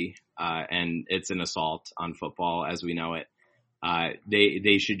travesty, and it's an assault on football as we know it.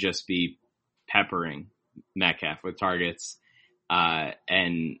 They should just be peppering Metcalf with targets,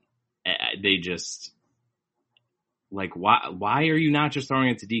 and they just, like, why are you not just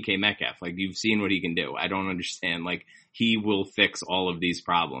throwing it to DK Metcalf? Like, you've seen what he can do. I don't understand. Like, he will fix all of these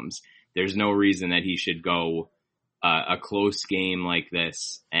problems. There's no reason that he should go a close game like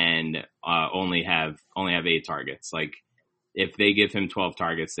this and only have 8 targets. Like, if they give him 12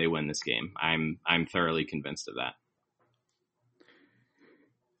 targets, they win this game. I'm thoroughly convinced of that.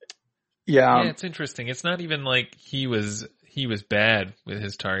 Yeah, it's interesting. It's not even like he was bad with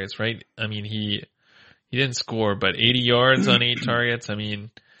his targets, right? I mean, he didn't score, but 80 yards on 8 targets. I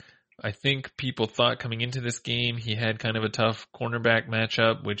mean, I think people thought coming into this game he had kind of a tough cornerback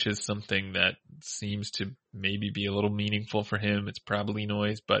matchup, which is something that seems to maybe be a little meaningful for him. It's probably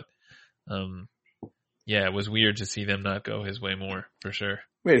noise, but yeah, it was weird to see them not go his way more, for sure.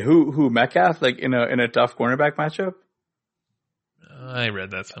 Wait, who Metcalf? Like in a tough cornerback matchup? I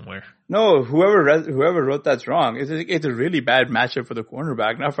read that somewhere. No, whoever wrote that's wrong. It's a really bad matchup for the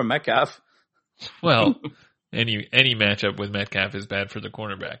cornerback, not for Metcalf. Well, any matchup with Metcalf is bad for the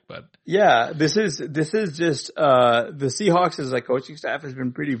cornerback, but yeah, this is just the Seahawks' like coaching staff has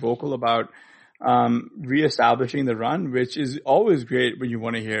been pretty vocal about reestablishing the run, which is always great when you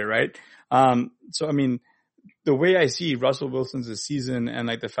want to hear, right? So I mean, the way I see Russell Wilson's season and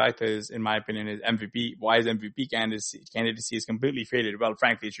like the fact that is, in my opinion, his MVP candidacy is completely faded. Well,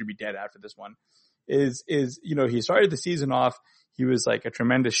 frankly, it should be dead after this one. Is he started the season off, he was like a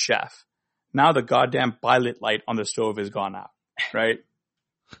tremendous chef. Now the goddamn pilot light on the stove has gone out, right?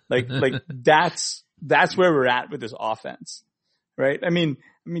 Like that's where we're at with this offense, right? I mean,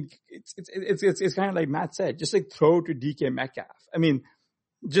 it's kind of like Matt said, just like throw to DK Metcalf. I mean,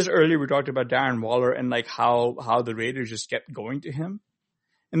 just earlier we talked about Darren Waller and like how the Raiders just kept going to him.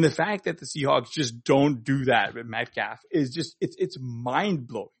 And the fact that the Seahawks just don't do that with Metcalf is just, it's mind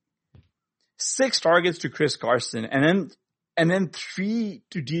blowing. 6 targets to Chris Carson and then and then 3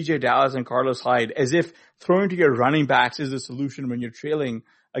 to DJ Dallas and Carlos Hyde, as if throwing to your running backs is the solution when you're trailing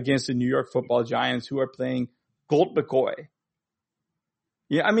against the New York Football Giants, who are playing Colt McCoy.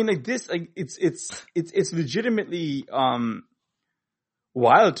 Yeah, I mean, like this, like it's legitimately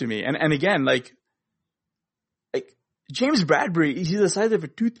wild to me. And again, like James Bradbury, he's the size of a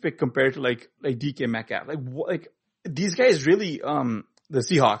toothpick compared to like DK Metcalf. Like these guys really, the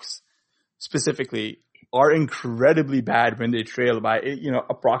Seahawks specifically, are incredibly bad when they trail by,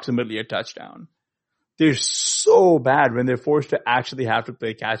 approximately a touchdown. They're so bad when they're forced to actually have to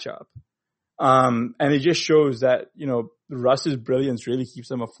play catch up. And it just shows that, Russ's brilliance really keeps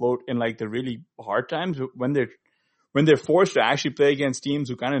them afloat in like the really hard times when they're forced to actually play against teams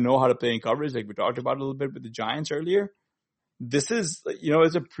who kind of know how to play in coverage, like we talked about a little bit with the Giants earlier. This is,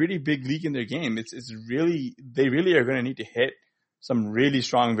 it's a pretty big leak in their game. They really are going to need to hit some really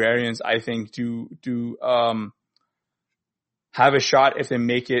strong variants, I think, to have a shot if they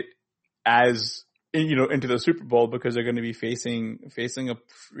make it as, into the Super Bowl, because they're going to be facing a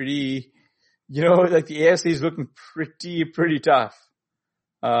pretty, like the AFC is looking pretty tough.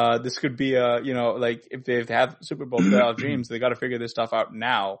 This could be like if they have Super Bowl playoff dreams, they got to figure this stuff out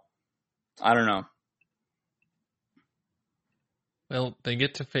now. I don't know. Well, they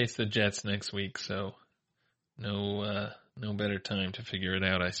get to face the Jets next week, so no better time to figure it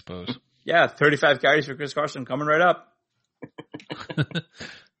out, I suppose. Yeah, 35 carries for Chris Carson coming right up.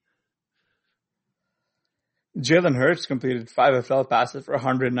 Jalen Hurts completed 5 of 12 passes for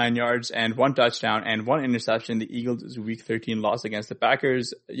 109 yards and 1 touchdown and 1 interception. The Eagles' Week 13 loss against the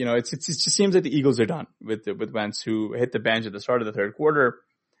Packers. It just seems like the Eagles are done with Wentz, who hit the bench at the start of the third quarter.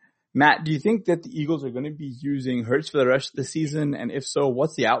 Matt, do you think that the Eagles are going to be using Hurts for the rest of the season? And if so,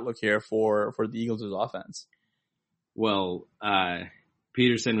 what's the outlook here for the Eagles' offense? Well,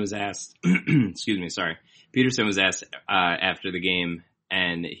 Peterson was asked, Peterson was asked after the game,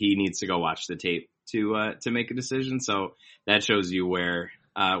 and he needs to go watch the tape to make a decision. So that shows you where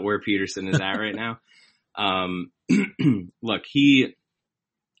Peterson is at right now. Look,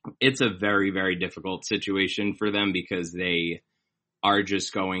 it's a very, very difficult situation for them because they are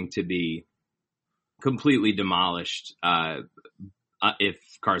just going to be completely demolished if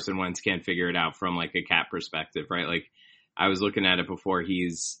Carson Wentz can't figure it out from like a cap perspective, right? Like I was looking at it before,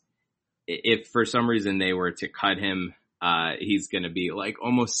 if for some reason they were to cut him, he's going to be like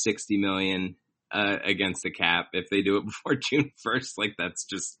almost 60 million against the cap if they do it before June 1st. Like that's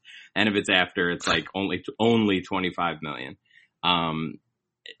just, and if it's after, it's like only 25 million.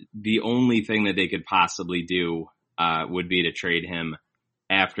 The only thing that they could possibly do would be to trade him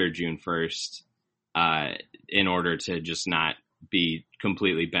after June 1st in order to just not be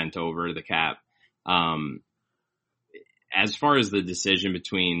completely bent over the cap. As far as the decision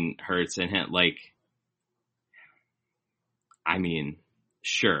between Hurts and him, like, I mean,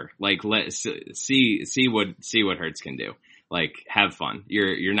 sure, like let's see what Hurts can do. Like, have fun.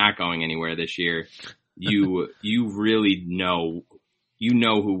 You're not going anywhere this year. You really know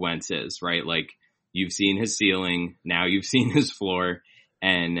who Wentz is, right? Like, you've seen his ceiling, now you've seen his floor,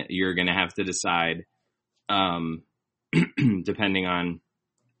 and you're gonna have to decide, depending on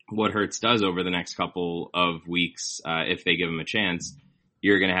what Hurts does over the next couple of weeks, if they give him a chance,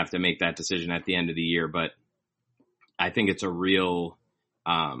 you're going to have to make that decision at the end of the year. But I think it's a real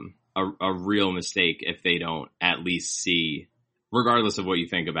mistake if they don't at least see, regardless of what you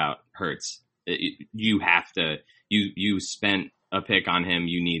think about Hurts, you have to, you spent a pick on him.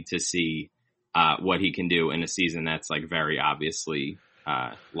 You need to see what he can do in a season that's like very obviously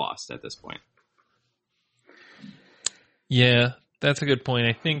lost at this point. Yeah. That's a good point.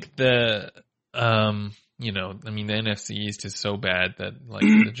 I think the NFC East is so bad that like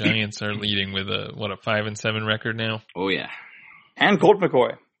the Giants are leading with a 5-7 record now. Oh yeah. And Colt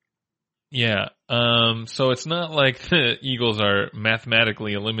McCoy. Yeah. So it's not like the Eagles are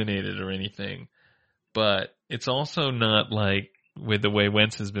mathematically eliminated or anything, but it's also not like with the way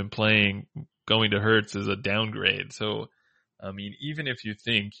Wentz has been playing, going to Hurts is a downgrade. So, I mean, even if you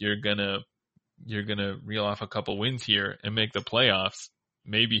think you're gonna reel off a couple wins here and make the playoffs,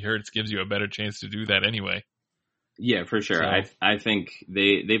 maybe Hurts gives you a better chance to do that anyway. Yeah, for sure. So, I think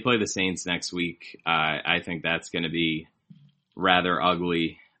they play the Saints next week. I think that's going to be rather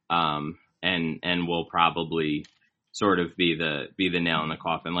ugly, and will probably sort of be the nail in the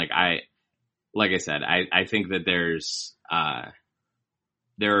coffin. Like I said, I think that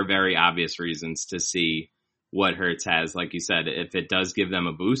there are very obvious reasons to see what Hurts has. Like you said, if it does give them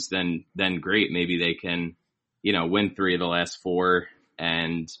a boost, then great. Maybe they can, win 3 of the last 4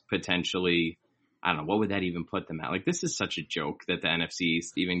 and potentially, I don't know, what would that even put them at? Like, this is such a joke that the NFC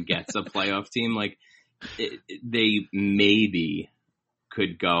East even gets a playoff team. Like, they maybe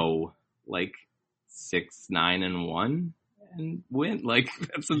could go like 6-9-1 and win. Like,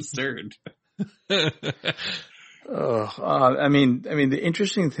 that's absurd. I mean, the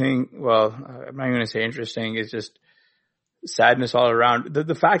interesting thing, well, I'm not going to say interesting, is just sadness all around.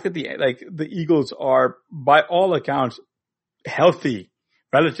 The fact that the Eagles are, by all accounts, healthy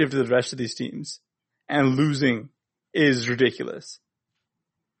relative to the rest of these teams, and losing is ridiculous.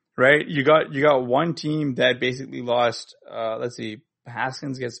 Right? You got one team that basically lost, let's see,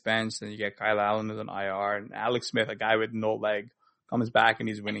 Haskins gets benched, and you get Kyle Allen with an IR, and Alex Smith, a guy with no leg, comes back and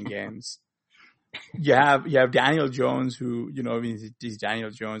he's winning games. You have Daniel Jones, who, you know, I mean, he's Daniel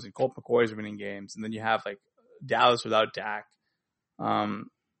Jones, and Colt McCoy is winning games, and then you have like Dallas without Dak. I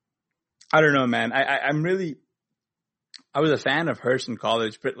don't know, man. I was a fan of Hurst in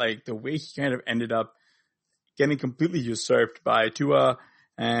college, but like the way he kind of ended up getting completely usurped by Tua,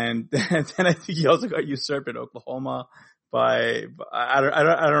 and then I think he also got usurped at Oklahoma by Kyler.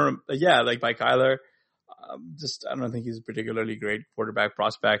 I don't think he's a particularly great quarterback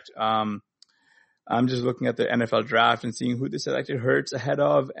prospect. I'm just looking at the NFL draft and seeing who they selected Hurts ahead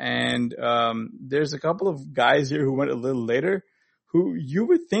of, and there's a couple of guys here who went a little later, who you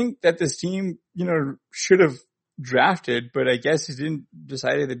would think that this team, you know, should have drafted, but I guess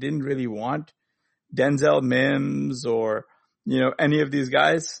decided they didn't really want Denzel Mims or, you know, any of these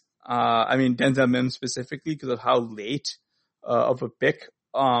guys. I mean, Denzel Mims specifically because of how late of a pick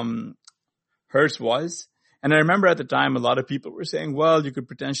Hurts was. And I remember at the time, a lot of people were saying, well, you could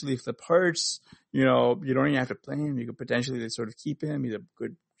potentially flip Hurts. You know, you don't even have to play him. You could potentially sort of keep him. He's a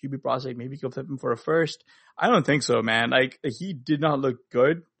good QB prospect. Maybe you could flip him for a first. I don't think so, man. Like, he did not look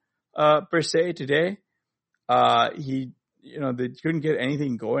good, per se today. They couldn't get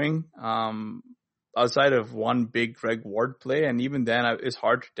anything going, outside of one big Greg Ward play. And even then, it's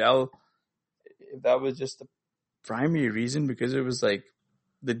hard to tell if that was just the primary reason, because it was like,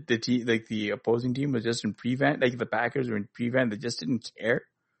 the opposing team was just in prevent, like the Packers were in prevent, they just didn't care.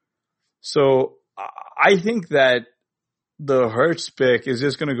 So I think that the Hurts pick is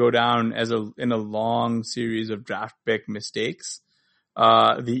just going to go down in a long series of draft pick mistakes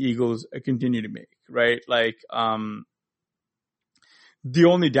the Eagles continue to make, right? Like, the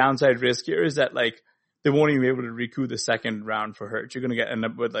only downside risk here is that, like, they won't even be able to recoup the second round for Hurts. You're going to end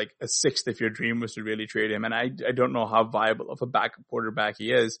up with like a sixth if your dream was to really trade him. And I don't know how viable of a backup quarterback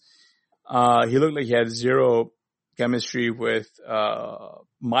he is. He looked like he had zero chemistry with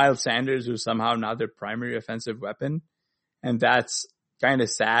Miles Sanders, who's somehow now their primary offensive weapon. And that's kind of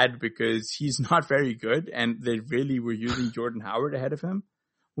sad because he's not very good, and they really were using Jordan Howard ahead of him.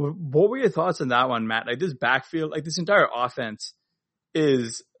 What were your thoughts on that one, Matt? Like, this backfield, like this entire offense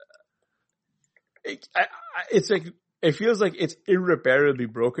is... It's like, it feels like it's irreparably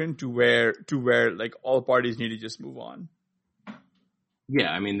broken to where like all parties need to just move on.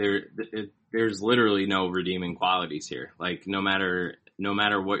 Yeah, I mean, there's literally no redeeming qualities here. Like, no matter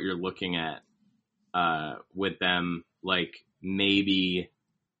what you're looking at with them, like, maybe,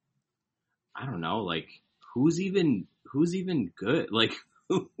 I don't know, like, who's even good? Like,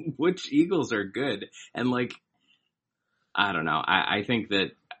 which Eagles are good? And like, I don't know. I think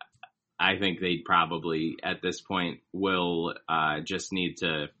they probably at this point will just need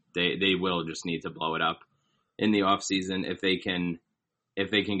to they will just need to blow it up in the offseason if they can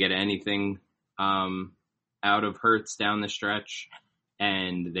get anything out of Hurts down the stretch,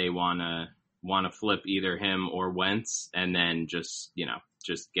 and they wanna flip either him or Wentz, and then just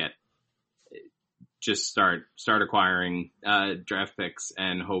start acquiring draft picks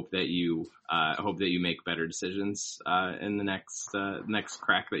and hope that you make better decisions in the next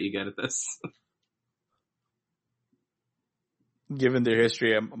crack that you get at this. Given their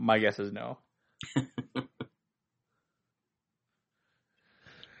history, my guess is no.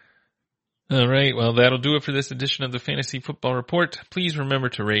 All right, well, that'll do it for this edition of the Fantasy Football Report. Please remember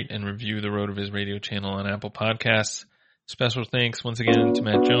to rate and review the RotoViz radio channel on Apple Podcasts. Special thanks once again to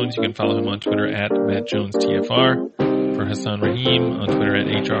Matt Jones. You can follow him on Twitter at MattJonesTFR. For Hassan Rahim on Twitter at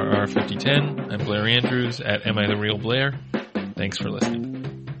HRR5010. I'm Blair Andrews at Am I the Real Blair? Thanks for listening.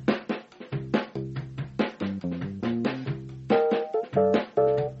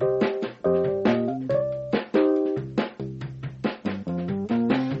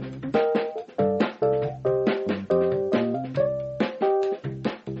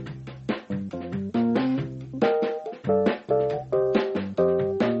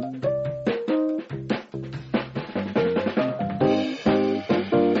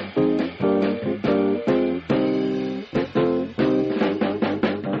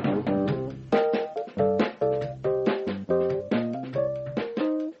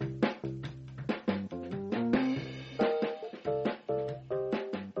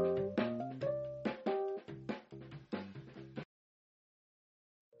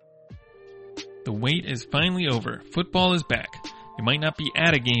 The wait is finally over. Football is back. You might not be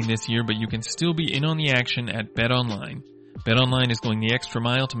at a game this year, but you can still be in on the action at BetOnline. BetOnline is going the extra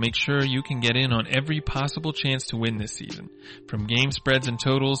mile to make sure you can get in on every possible chance to win this season. From game spreads and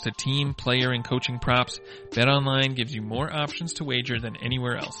totals to team, player, and coaching props, BetOnline gives you more options to wager than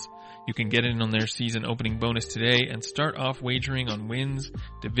anywhere else. You can get in on their season opening bonus today and start off wagering on wins,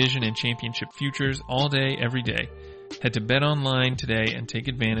 division, and championship futures all day, every day. Head to BetOnline today and take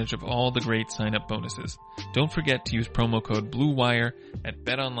advantage of all the great sign-up bonuses. Don't forget to use promo code BlueWire at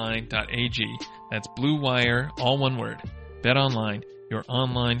betonline.ag. That's BlueWire, all one word. BetOnline, your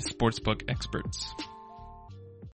online sportsbook experts.